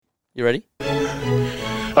You ready?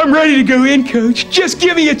 I'm ready to go in, Coach. Just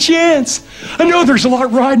give me a chance. I know there's a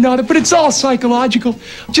lot riding on it, but it's all psychological.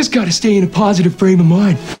 Just got to stay in a positive frame of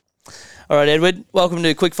mind. All right, Edward. Welcome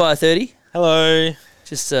to Quickfire 30. Hello.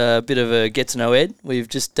 Just a bit of a get to know Ed. We've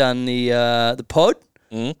just done the pod,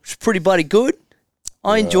 which is pretty bloody good.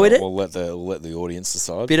 I enjoyed it. We'll let the audience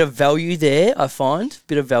decide. Bit of value there, I find.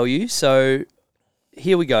 Bit of value. So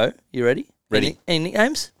here we go. You ready? Ready. Any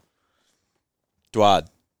nicknames? Dward.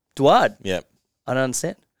 Dward. Yep. I don't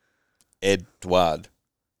understand. Ed Dward.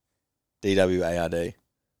 DWARD.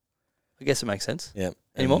 I guess it makes sense. Yep.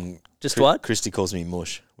 Any more? Just Dward? Christy calls me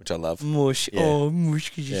Mush, which I love. Mush. Yeah. Oh, Mush,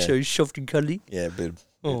 because you're so soft and cuddly. Yeah, but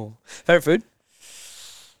Oh. Favourite food?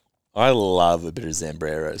 I love a bit of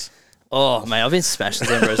Zambreros. Oh, mate, I've been smashing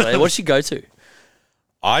Zambros lately. What does she go to?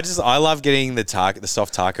 I love getting the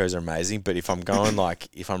soft tacos are amazing, but if I'm going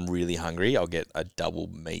if I'm really hungry, I'll get a double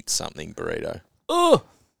meat something burrito. Oh,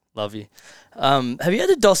 love you. Have you had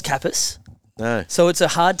a Dos Capas? No. So it's a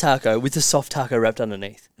hard taco with a soft taco wrapped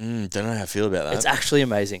underneath. Don't know how I feel about that. It's actually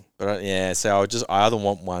amazing. But so I either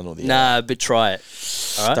want one or the other. Nah, but try it.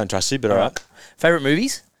 All right. Don't trust you, but all right. Favourite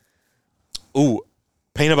movies? Ooh,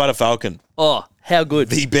 Peanut Butter Falcon. Oh, how good.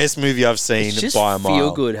 The best movie I've seen It's just by a mile.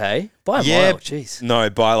 feel good, hey? By a mile, jeez. No,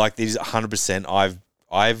 these 100%.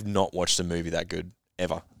 I've not watched a movie that good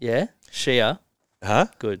ever. Yeah? Shia? Huh?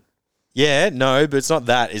 Good. Yeah, no, but it's not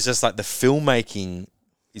that. It's just like the filmmaking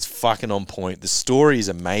is fucking on point. The story is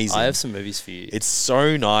amazing. I have some movies for you. It's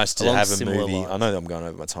so nice to Along have a similar movie. lines. I know that I'm going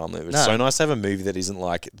over my time limit. It's No. so nice to have a movie that isn't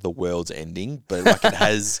like the world's ending, but like it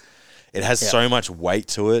has so much weight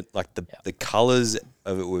to it. Like the colors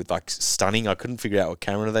of it were like stunning. I couldn't figure out what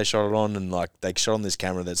camera they shot it on, and like they shot on this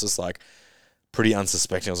camera that's just like pretty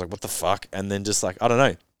unsuspecting. I was like, what the fuck? And then just like I don't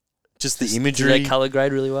know, just the imagery. Did they colour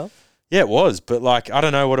grade really well? Yeah, it was, but like I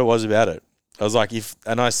don't know what it was about it. I was like,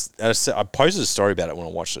 I posted a story about it when I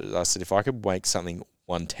watched it. I said if I could make something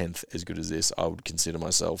 1/10 as good as this, I would consider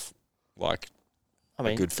myself like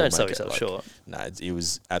a good don't sell filmmaker. yourself short. No, it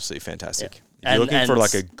was absolutely fantastic. Yeah. If you're looking for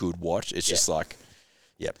like a good watch, it's just like,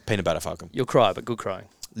 Peanut Butter Falcon. You'll cry, but good crying.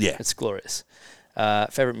 Yeah. It's glorious.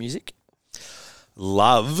 Favourite music?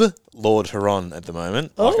 Love Lord Huron at the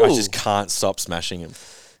moment. Like, I just can't stop smashing him.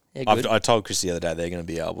 Yeah, good. I told Chris the other day they're going to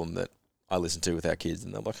be an album that I listen to with our kids,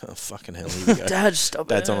 and they're like, oh, fucking hell, here we go. Dad, stop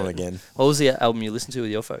Dad's it. on it again. What was the album you listened to with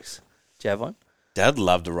your folks? Do you have one? Dad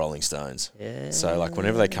loved the Rolling Stones. Yeah. So, like,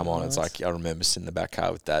 whenever they come on, it's like I remember sitting in the back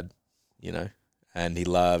car with Dad, you know, and he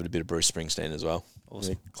loved a bit of Bruce Springsteen as well.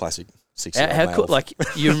 Awesome. Classic 60s. How cool, like,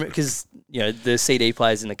 you because, you know, the CD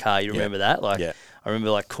players in the car, you remember that? Like, I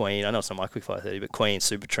remember, like, Queen. I know it's not my Quickfire 30, but Queen,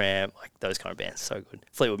 Supertramp, like, those kind of bands. So good.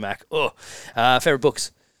 Fleetwood Mac. Oh. Favourite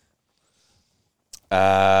books?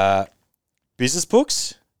 Business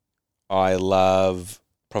books. I love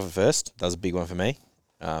Profit First. That was a big one for me.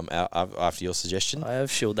 After your suggestion, I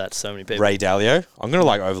have shielded that to so many people. Ray Dalio. I'm gonna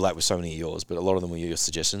like overlap with so many of yours, but a lot of them were your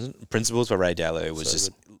suggestions. Principles by Ray Dalio was so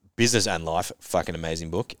just good. Business and life. Fucking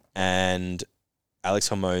amazing book. And Alex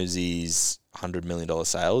Hormozi's $100 million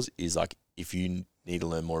sales is like if you need to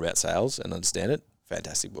learn more about sales and understand it,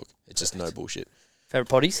 fantastic book. It's just no bullshit. Favorite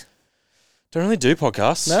potties? Don't really do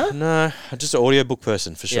podcasts. No. I'm just an audiobook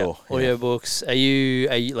person for sure. Audiobooks. Are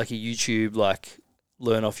you like a YouTube, like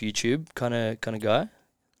learn off YouTube kind of guy?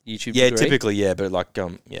 YouTube degree? Typically, but like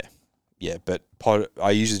but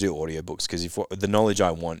I usually do audiobooks because if the knowledge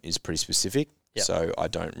I want is pretty specific, so I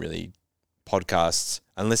don't really podcasts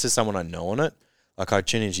unless there's someone I know on it. Like I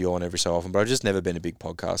tune into your one every so often, but I've just never been a big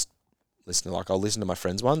podcast listener. Like I'll listen to my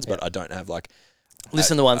friends' ones, but I don't have like.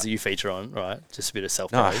 Listen to the ones that you feature on, right? Just a bit of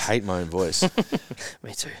self-praise. No, I hate my own voice.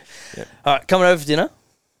 Me too. Yep. All right, coming over for dinner.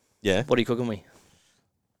 Yeah. What are you cooking me?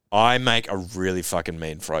 I make a really fucking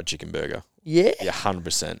mean fried chicken burger. Yeah. Yeah,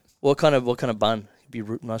 100%. What kind of bun? Be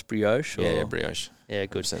nice brioche. Or? Yeah, brioche. Yeah,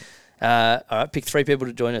 good. 100%. All right, pick 3 people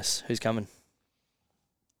to join us. Who's coming?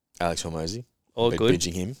 Alex Hormozi. All good.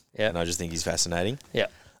 Binging him. Yeah. And I just think he's fascinating. Yeah.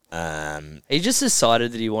 He just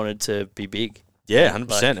decided that he wanted to be big. Yeah,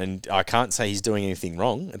 100%. And I can't say he's doing anything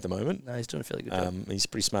wrong at the moment. No, he's doing a fairly good job. He's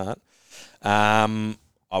pretty smart. I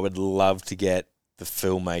would love to get the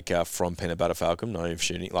filmmaker from Peanut Butter Falcon, not even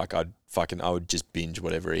shooting. Like, I would just binge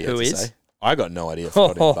whatever he had to say. I got no idea.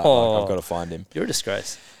 But like, I've got to find him. You're a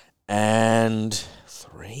disgrace. And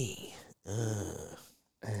 3. You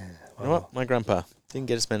know what? My grandpa. Didn't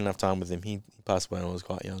get to spend enough time with him. He passed away when I was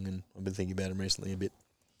quite young, and I've been thinking about him recently a bit.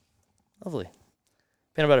 Lovely.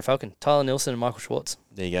 Peanut Butter Falcon. Tyler Nielsen and Michael Schwartz.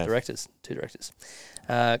 There you go. 2 directors.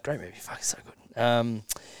 Great movie. Fucking so good. All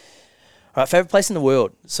right, favourite place in the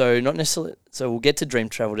world. So not necessarily. So we'll get to dream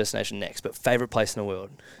travel destination next, but favourite place in the world.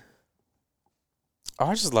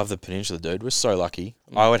 I just love the peninsula, dude. We're so lucky.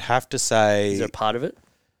 I would have to say... Is there a part of it?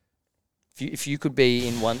 If you could be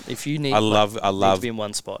in one... If you need... I love to be in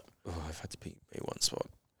one spot. Oh, I've had to be one spot.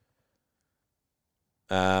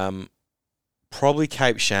 Probably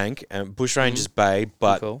Cape Shank and Bushrangers Bay,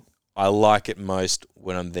 but Cool. I like it most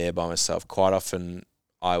when I'm there by myself. Quite often,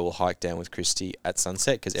 I will hike down with Christy at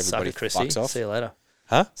sunset because everybody fucks off. See you later.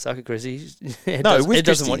 Huh? Sucker Chrissy. It doesn't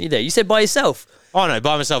Christy. want you there. You said by yourself. Oh no,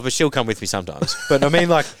 by myself, but she'll come with me sometimes. But I mean,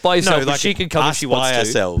 like By yourself, but like she can come if us she wants by to.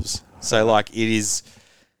 ourselves. So like it is.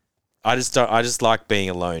 I just like being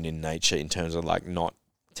alone in nature in terms of like not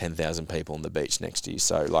 10,000 people on the beach next to you.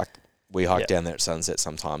 So like we hike down there at sunset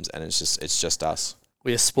sometimes, and it's just us.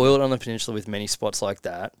 We are spoiled on the peninsula with many spots like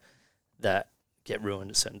that get ruined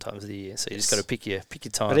at certain times of the year. So you just got to pick your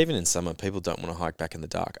time. But even in summer, people don't want to hike back in the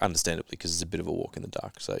dark, understandably, because it's a bit of a walk in the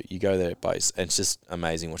dark. So you go there at base, and it's just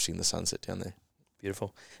amazing watching the sunset down there.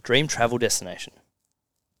 Beautiful. Dream travel destination.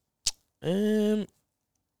 I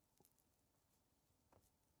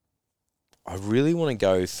really want to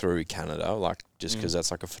go through Canada, like just because that's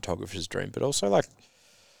like a photographer's dream. But also, like,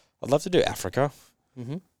 I'd love to do Africa.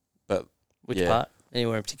 Mm-hmm. But which part?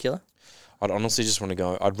 Anywhere in particular? I'd honestly just want to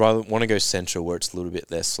go. I'd rather want to go central, where it's a little bit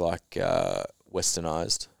less like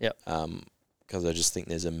westernized. Yep. Because I just think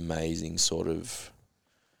there's amazing sort of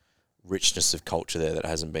richness of culture there that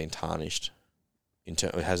hasn't been tarnished. It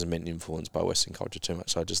hasn't been influenced by Western culture too much.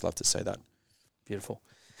 So I'd just love to say that. Beautiful.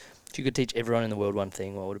 If you could teach everyone in the world one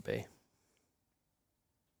thing, what would it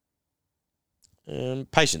be?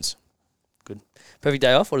 Patience. Good. Perfect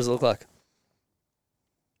day off. What does it look like?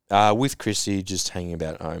 With Chrissy, just hanging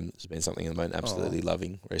about at home has been something I've been absolutely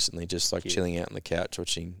loving recently. Just like chilling out on the couch,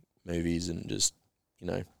 watching movies, and just,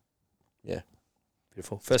 yeah.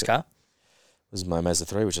 Beautiful. First car? This is my Mazda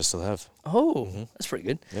 3, which I still have. Oh, that's pretty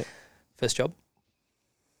good. Yep. First job?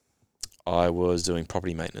 I was doing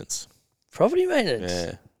property maintenance. Property maintenance?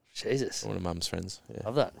 Yeah. Jesus. One of Mum's friends. Yeah.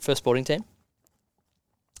 Love that. First sporting team?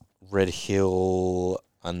 Red Hill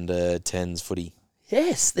under 10s footy.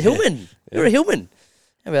 Yes, the Hillman. Yeah. You're a Hillman.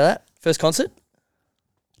 How about that? First concert?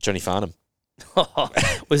 Johnny Farnham.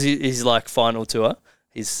 Was his like final tour?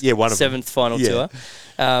 His one of seventh final tour.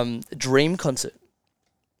 Dream concert?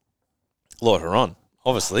 Lord Huron,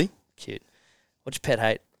 obviously. Cute. What's your pet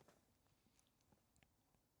hate?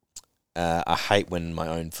 I hate when my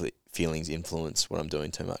own feelings influence what I'm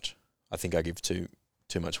doing too much. I think I give too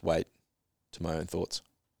much weight to my own thoughts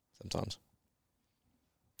sometimes.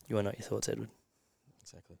 You are not your thoughts, Edward.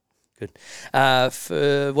 Exactly. Good.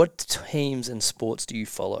 For what teams and sports do you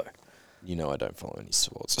follow? You know I don't follow any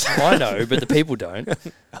sports. I know, but the people don't.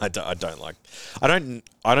 I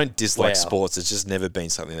don't dislike sports. It's just never been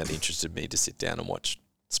something that interested me to sit down and watch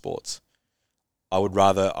sports. I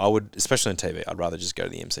would, especially on TV, I'd rather just go to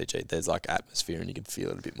the MCG. There's like atmosphere and you can feel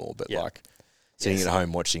it a bit more. But like sitting at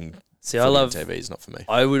home watching on TV is not for me.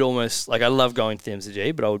 I would almost, I love going to the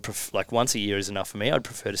MCG, but I would prefer, once a year is enough for me. I'd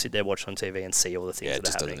prefer to sit there, watch on TV and see all the things that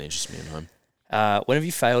are happening. It just doesn't interest me at home. When have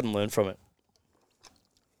you failed and learned from it?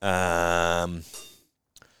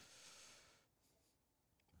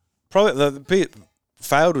 Probably the bit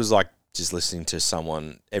failed was like just listening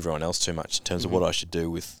to everyone else too much in terms of what I should do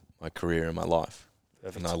with my career and my life.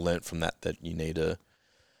 Perfect. And I learnt from that you need to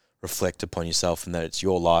reflect upon yourself and that it's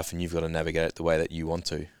your life and you've got to navigate it the way that you want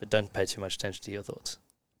to. But don't pay too much attention to your thoughts.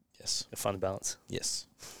 Yes. Find the balance. Yes.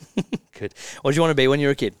 Good. What did you want to be when you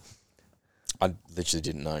were a kid? I literally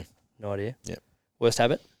didn't know. No idea? Yep. Worst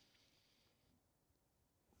habit?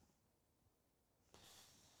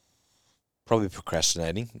 Probably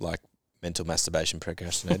procrastinating, like mental masturbation,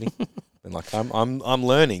 procrastinating. And like I'm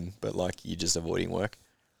learning, but like you're just avoiding work.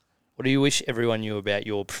 What do you wish everyone knew about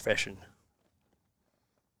your profession?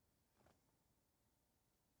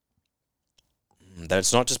 That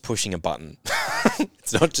it's not just pushing a button.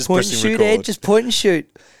 It's not just point pushing and shoot, record. Ed, just point and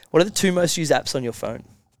shoot. What are the two most used apps on your phone?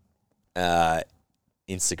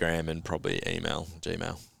 Instagram and probably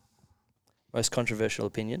Gmail. Most controversial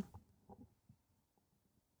opinion?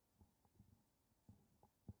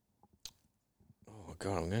 Oh,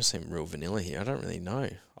 God, I'm going to seem real vanilla here. I don't really know.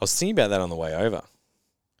 I was thinking about that on the way over.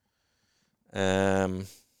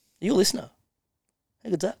 You a listener? How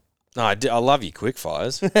good's that? No, I love you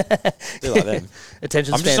quickfires. Do like them.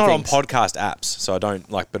 Attention I'm span just not things. on podcast apps, so I don't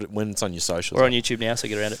like. But when it's on your socials, We're on YouTube now, so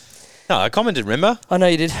get around it. No, I commented. Remember? I know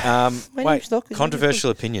you did. Wait, controversial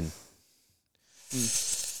opinion.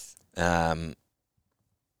 I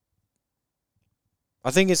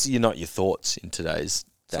think it's not your thoughts in today's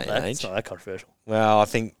day and age. It's not that controversial. Well, I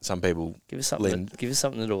think some people give us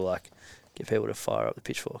something that'll like get people to fire up the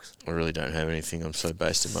pitchforks. I really don't have anything. I'm so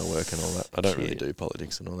based in my work and all that. I don't really do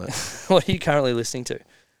politics and all that. What are you currently listening to?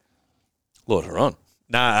 Lord Huron.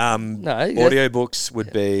 Nah, audiobooks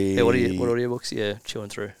would be... Yeah, what audiobooks are you chewing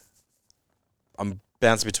through? I'm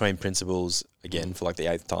bouncing between Principles, again, for like the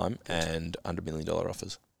 8th time, and $100 Million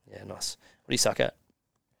Offers. Yeah, nice. What do you suck at?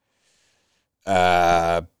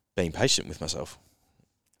 Being patient with myself.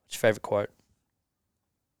 What's your favourite quote?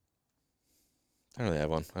 I don't really have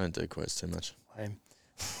one. I don't do quotes too much. Lame.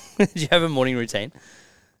 Do you have a morning routine?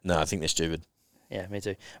 No, I think they're stupid. Yeah, me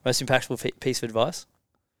too. Most impactful piece of advice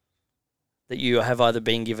that you have either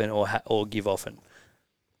been given or give often?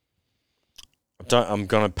 I'm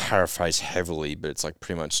going to paraphrase heavily, but it's like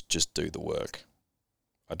pretty much just do the work.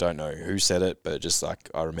 I don't know who said it, but just like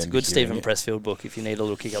I remember. It's a good Stephen Pressfield book if you need a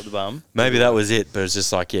little kick up the bum. Maybe that was it, but it's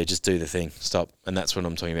just like, yeah, just do the thing. Stop. And that's what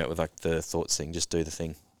I'm talking about with like the thoughts thing. Just do the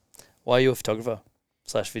thing. Why are you a photographer /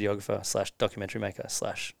 videographer / documentary maker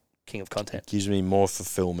 / king of content? It gives me more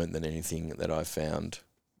fulfillment than anything that I've found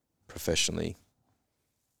professionally.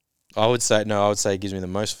 I would say it gives me the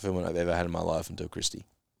most fulfillment I've ever had in my life until Christy.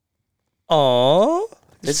 Aww.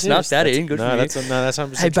 Let's snuck that in. Good for you. That's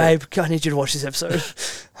 100% Hey, babe, I need you to watch this episode.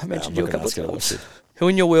 I mentioned you a couple of times. Who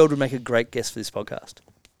in your world would make a great guest for this podcast?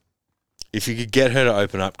 If you could get her to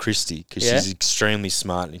open up, Christy, because she's extremely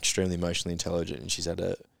smart and extremely emotionally intelligent, and she's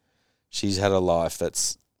had a life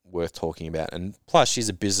that's worth talking about. And plus, she's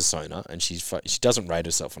a business owner, and she doesn't rate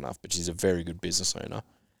herself enough, but she's a very good business owner.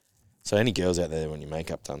 So any girls out there, when your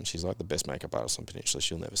makeup done, she's like the best makeup artist on Peninsula.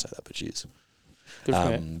 She'll never say that, but she is. Good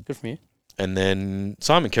for you. Good for you. And then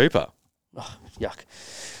Simon Cooper. Oh, yuck.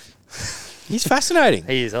 He's fascinating.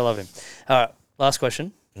 He is. I love him. All right. Last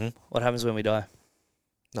question. What happens when we die?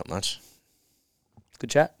 Not much. Good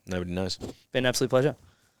chat. Nobody knows. Been an absolute pleasure.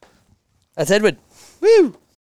 That's Edward. Woo!